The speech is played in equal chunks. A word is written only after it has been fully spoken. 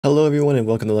Hello everyone and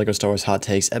welcome to LEGO Star Wars Hot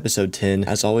Takes episode 10.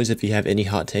 As always, if you have any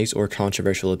hot takes or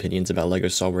controversial opinions about LEGO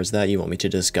Star Wars that you want me to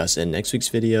discuss in next week's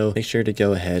video, make sure to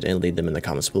go ahead and leave them in the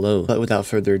comments below. But without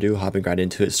further ado, hopping right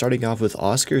into it, starting off with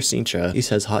Oscar Sincha. He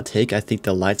says, hot take, I think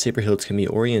the lightsaber hilts can be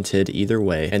oriented either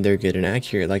way and they're good and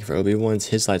accurate. Like for Obi-Wan's,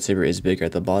 his lightsaber is bigger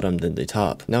at the bottom than the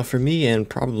top. Now for me and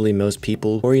probably most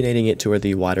people, orientating it to where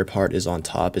the wider part is on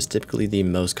top is typically the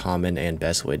most common and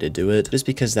best way to do it, just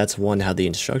because that's one, how the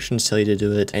instructions tell you to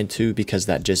do it, and two, because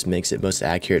that just makes it most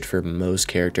accurate for most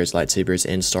characters' lightsabers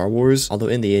in Star Wars, although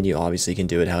in the end you obviously can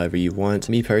do it however you want.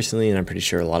 Me personally, and I'm pretty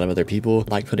sure a lot of other people,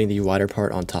 like putting the wider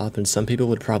part on top, and some people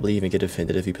would probably even get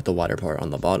offended if you put the wider part on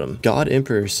the bottom. God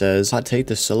Emperor says, hot take,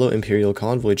 the Solo Imperial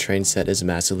Convoy train set is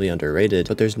massively underrated,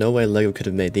 but there's no way LEGO could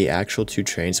have made the actual two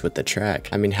trains with the track.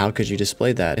 I mean, how could you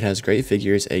display that? It has great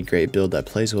figures, a great build that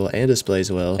plays well and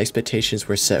displays well. Expectations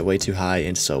were set way too high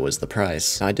and so was the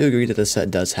price. Now, I do agree that the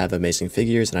set does have amazing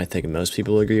figures, and I think most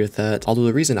people agree with that, although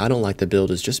the reason I don't like the build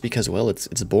is just because, well,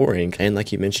 it's boring, and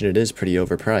like you mentioned, it is pretty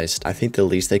overpriced. I think the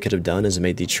least they could have done is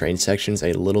made the train sections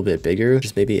a little bit bigger,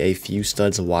 just maybe a few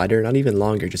studs wider, not even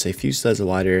longer, just a few studs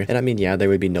wider. And I mean, yeah, there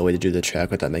would be no way to do the track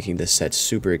without making this set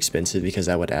super expensive, because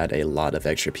that would add a lot of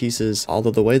extra pieces, although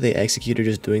the way they executed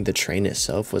just doing the train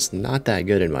itself was not that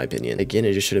good in my opinion. Again,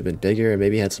 it just should have been bigger and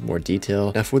maybe had some more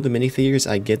detail. Now for the minifigures,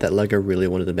 I get that LEGO really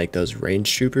wanted to make those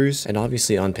range troopers, and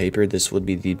obviously on paper this would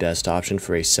be the best option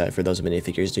for a set for those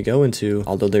minifigures to go into,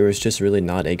 although there was just really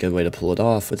not a good way to pull it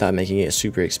off without making it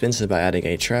super expensive by adding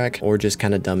a track or just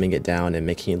kind of dumbing it down and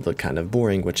making it look kind of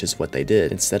boring, which is what they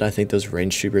did. Instead, I think those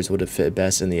range troopers would have fit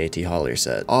best in the AT Holler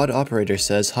set. Odd Operator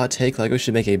says, hot take, LEGO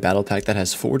should make a battle pack that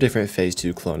has 4 different Phase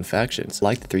 2 clone factions,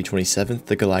 like the 327th,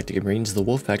 the Galactic Marines, the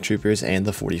Wolfpack Troopers, and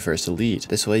the 41st Elite.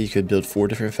 This way you could build 4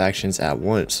 different factions at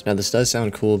once. Now this does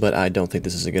sound cool, but I don't think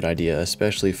this is a good idea,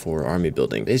 especially for army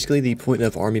building. Basically, the point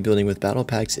of army building with battle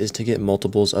packs is to get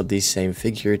multiples of the same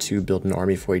figure to build an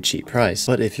army for a cheap price.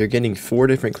 But if you're getting 4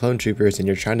 different clone troopers and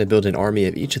you're trying to build an army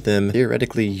of each of them,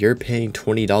 theoretically you're paying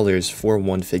 $20 for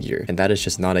one figure, and that is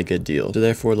just not a good deal. So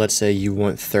therefore, let's say you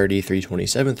want 30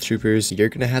 327th troopers, you're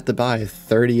gonna have to buy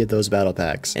 30 of those battle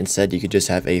packs. Instead, you could just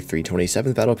have a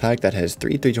 327th battle pack that has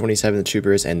 3 327th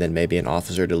troopers and then maybe an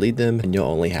officer to lead them, and you'll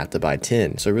only have to buy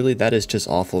 10. So really, that is just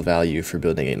awful value for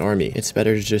building an army. It's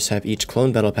better to just have each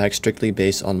clone battle pack strictly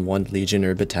based on one legion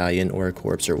or battalion or a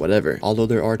corps or whatever. Although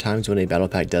there are times when a battle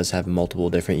pack does have multiple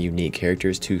different unique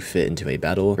characters to fit into a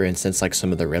battle, for instance like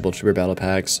some of the Rebel Trooper battle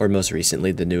packs, or most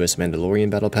recently the newest Mandalorian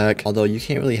battle pack. Although you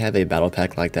can't really have a battle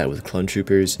pack like that with clone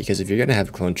troopers, because if you're gonna have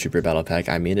a clone trooper battle pack,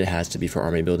 I mean it has to be for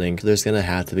army building, so there's gonna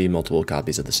have to be multiple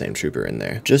copies of the same trooper in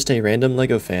there. Just a random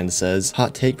LEGO fan says,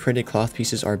 hot take, printed cloth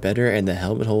pieces are better and the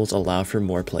helmet holes allow for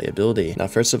more playability. Now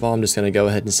first of all, I'm just gonna go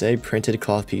ahead and say printed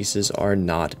cloth pieces are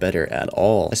not better at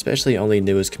all, especially only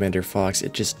newest Commander Fox.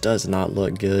 It just does not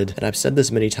look good, and I've said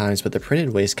this many times, but the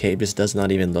printed waist cape just does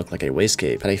not even look like a waist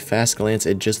cape. At a fast glance,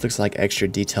 it just looks like extra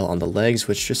detail on the legs,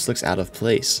 which just looks out of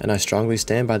place, and I strongly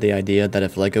stand by the idea that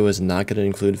if LEGO is not going to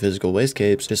include physical waist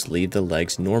capes, just leave the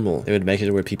legs normal. It would make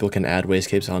it where people can add waist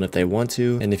capes on if they want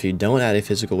to, and if you don't add a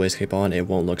physical waist cape on, it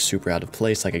won't look super out of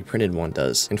place like a printed one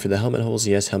does. And for the helmet holes,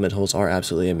 yes, helmet holes are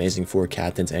absolutely amazing for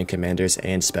captains and commanders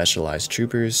and specialized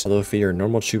troopers, although for your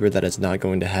normal trooper that is not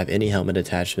going to have any helmet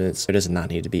attachments, there does not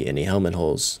need to be any helmet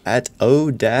holes. At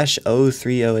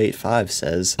O-03085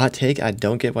 says, hot take, I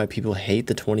don't get why people hate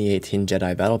the 2018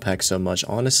 Jedi Battle Pack so much.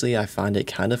 Honestly, I find it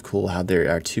kind of cool how there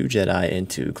are 2 Jedi and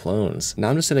 2 clones. Now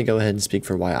I'm just gonna go ahead and speak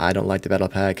for why I don't like the Battle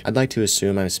Pack. I'd like to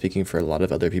assume I'm speaking for a lot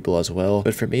of other people as well,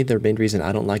 but for me, the main reason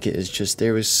I don't like it is just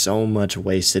there was so much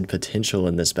wasted potential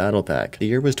in this Battle Pack. The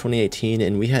year was 2018,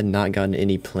 and we had not gotten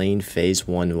any plain Phase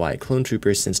 1 white clone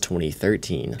troopers since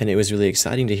 2013, and it was really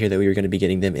exciting to hear that we were going to be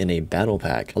getting them in a battle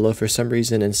pack. Although for some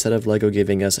reason, instead of LEGO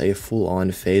giving us a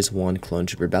full-on Phase 1 clone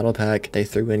trooper battle pack, they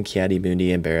threw in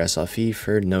Ki-Adi-Mundi and Barriss Offee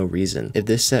for no reason. If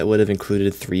this set would have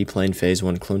included 3 plain Phase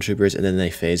 1 clone troopers and then a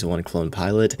Phase 1 clone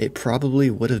pilot, it probably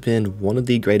would have been one of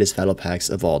the greatest battle packs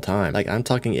of all time. Like, I'm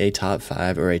talking a top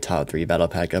 5 or a top 3 battle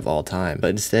pack of all time, but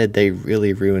instead they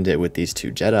really ruined it with these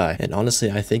 2 Jedi, and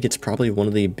honestly I think it's probably one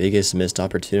of the biggest missed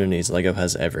opportunities LEGO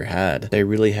has ever had. They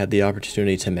really had the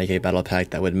opportunity to make a battle pack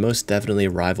that would most definitely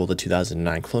rival the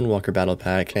 2009 Clone Walker battle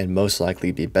pack and most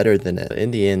likely be better than it. But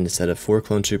in the end, instead of 4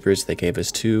 clone troopers, they gave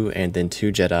us 2 and then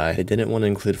 2 Jedi. They didn't want to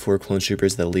include 4 clone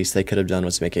troopers. The least they could have done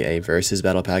was make it a versus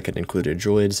battle pack and included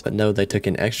droids, but no, they took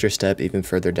an extra step even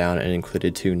further down and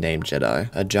included 2 named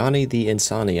Jedi. Johnny the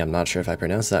Insani, I'm not sure if I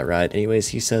pronounced that right. Anyways,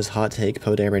 he says, hot take,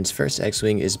 Poe Dameron's first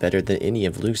X-Wing is better than any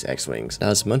of Luke's X-Wings. Now,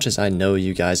 as much as I know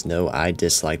you guys know I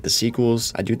dislike the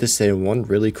sequels, I do have to say one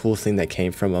really cool thing that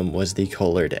came from from them was the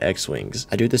colored X-Wings.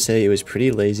 I do have to say it was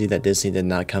pretty lazy that Disney did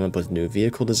not come up with new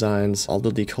vehicle designs, although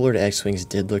the colored X-Wings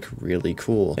did look really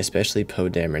cool, especially Poe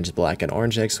Dameron's black and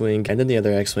orange X-Wing, and then the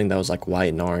other X-Wing that was like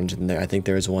white and orange, and I think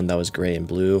there was one that was gray and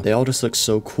blue. They all just looked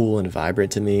so cool and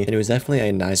vibrant to me, and it was definitely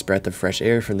a nice breath of fresh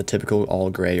air from the typical all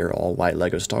gray or all white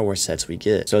LEGO Star Wars sets we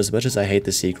get. So as much as I hate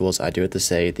the sequels, I do have to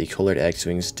say the colored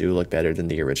X-Wings do look better than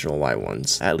the original white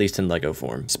ones, at least in LEGO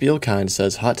form. Spielkind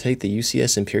says, hot take, the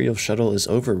UCS Imperial Shuttle is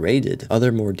overrated.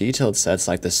 Other more detailed sets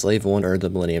like the Slave One or the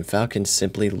Millennium Falcon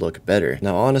simply look better.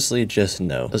 Now honestly, just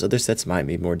no. Those other sets might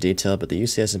be more detailed, but the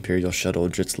UCS Imperial Shuttle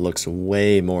just looks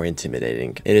way more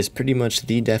intimidating. It is pretty much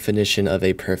the definition of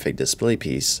a perfect display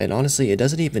piece, and honestly, it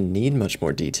doesn't even need much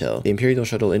more detail. The Imperial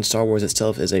Shuttle in Star Wars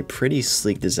itself is a pretty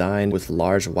sleek design with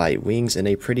large white wings and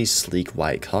a pretty sleek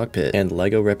white cockpit, and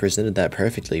LEGO represented that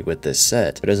perfectly with this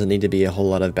set. There doesn't need to be a whole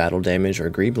lot of battle damage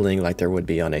or greebling like there would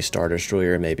be on a Star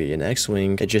Destroyer or maybe an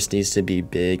X-Wing. It just needs to be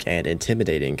big and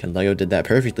intimidating, and LEGO did that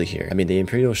perfectly here. I mean, the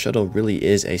Imperial Shuttle really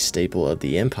is a staple of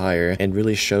the Empire and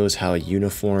really shows how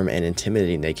uniform and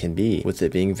intimidating they can be, with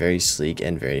it being very sleek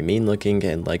and very mean looking,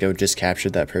 and LEGO just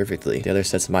captured that perfectly. The other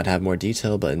sets might have more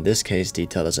detail, but in this case,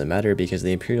 detail doesn't matter because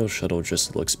the Imperial Shuttle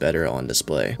just looks better on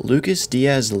display. Lucas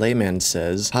Diaz Layman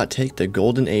says, hot take, the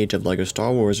golden age of LEGO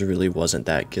Star Wars really wasn't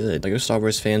that good. LEGO Star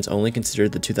Wars fans only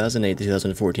considered the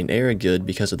 2008-2014 era good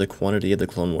because of the quantity of the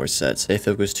Clone Wars sets. They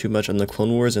focus too much on the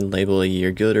Clone Wars and label a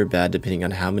year good or bad depending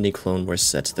on how many Clone Wars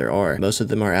sets there are. Most of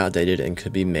them are outdated and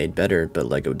could be made better, but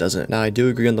LEGO doesn't. Now I do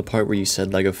agree on the part where you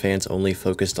said LEGO fans only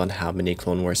focused on how many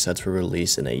Clone Wars sets were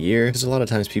released in a year, because a lot of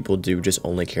times people do just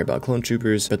only care about Clone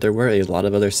Troopers, but there were a lot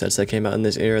of other sets that came out in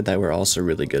this era that were also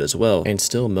really good as well. And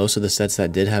still, most of the sets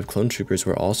that did have Clone Troopers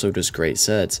were also just great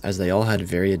sets, as they all had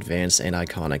very advanced and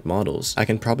iconic models. I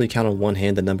can probably count on one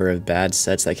hand the number of bad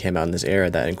sets that came out in this era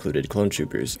that included Clone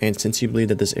Troopers. And since you believe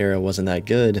that this era wasn't that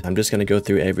good, I'm just gonna go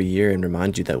through every year and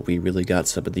remind you that we really got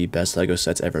some of the best LEGO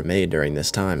sets ever made during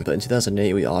this time. But in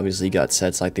 2008, we obviously got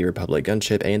sets like the Republic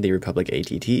Gunship and the Republic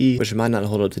AT-TE, which might not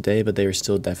hold up today, but they are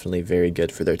still definitely very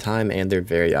good for their time and they're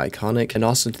very iconic. And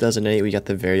also in 2008, we got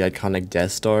the very iconic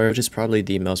Death Star, which is probably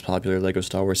the most popular LEGO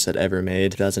Star Wars set ever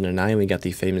made. 2009, we got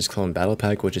the famous Clone Battle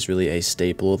Pack, which is really a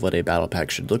staple of what a battle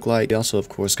pack should look like. We also, of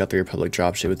course, got the Republic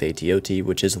Dropship with AT-OT,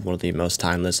 which is one of the most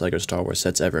timeless LEGO Star Wars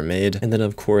sets ever made. And then,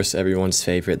 of course, everyone's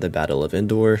favorite, the Battle of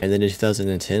Endor. And then in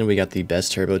 2010, we got the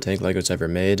best turbo tank LEGOs ever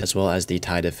made, as well as the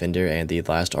TIE Defender and the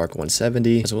last ARC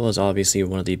 170, as well as obviously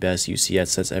one of the best UCS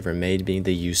sets ever made, being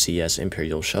the UCS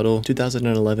Imperial Shuttle.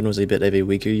 2011 was a bit of a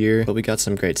weaker year, but we got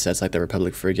some great sets like the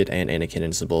Republic Frigate and Anakin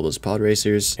and Sebulba's Pod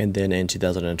Racers. And then in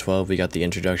 2012, we got the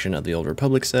introduction of the Old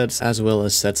Republic sets, as well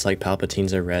as sets like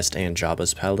Palpatine's Arrest and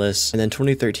Jabba's Palace. And then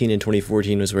 2013 and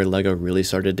 2014 was where LEGO really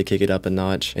started to kick it up a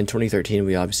notch. In 2013,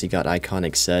 we obviously got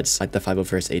iconic sets like the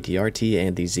 501st AT-RT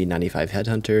and the Z95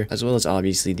 Headhunter, as well as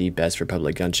obviously the best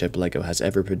Republic gunship LEGO has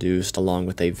ever produced, along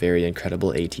with a very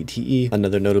incredible AT-TE.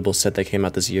 Another notable set that came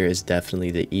out this year is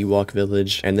definitely the Ewok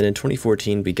Village. And then in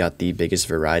 2014, we got the biggest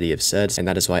variety of sets, and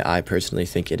that is why I personally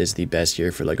think it is the best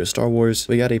year for LEGO Star Wars.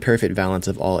 We got a perfect balance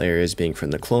of all eras being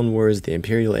from the Clone Wars, the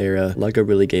Imperial era. LEGO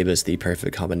really gave us the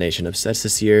perfect combination of sets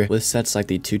this year, with sets like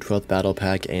the 212th Battle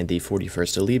Pack and the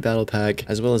 41st Elite Battle Pack,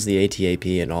 as well as the AT-AP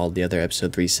and all the other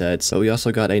Episode 3 sets. But we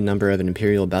also got a number of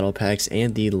Imperial Battle Packs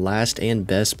and the last and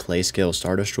best playscale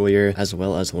Star Destroyer, as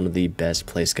well as one of the best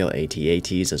playscale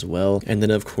AT-ATs as well. And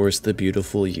then of course the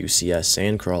beautiful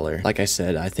UCS Sandcrawler. Like I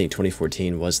said, I think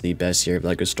 2014 was the best year of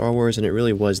LEGO Star Wars, and it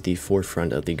really was the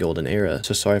forefront of the golden era.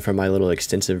 So sorry for my little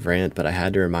extensive rant, but I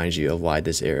had to remind you of why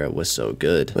this era was so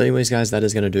good. But anyways guys, that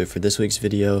is going to do it for this week's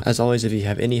video. As always, if you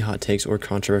have any hot takes or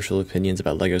controversial opinions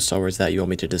about LEGO Star Wars that you want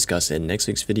me to discuss in next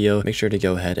week's video, make sure to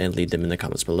go ahead and leave them in the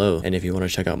comments below. And if you want to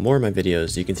check out more of my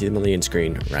videos, you can see them on the end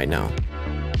screen right now.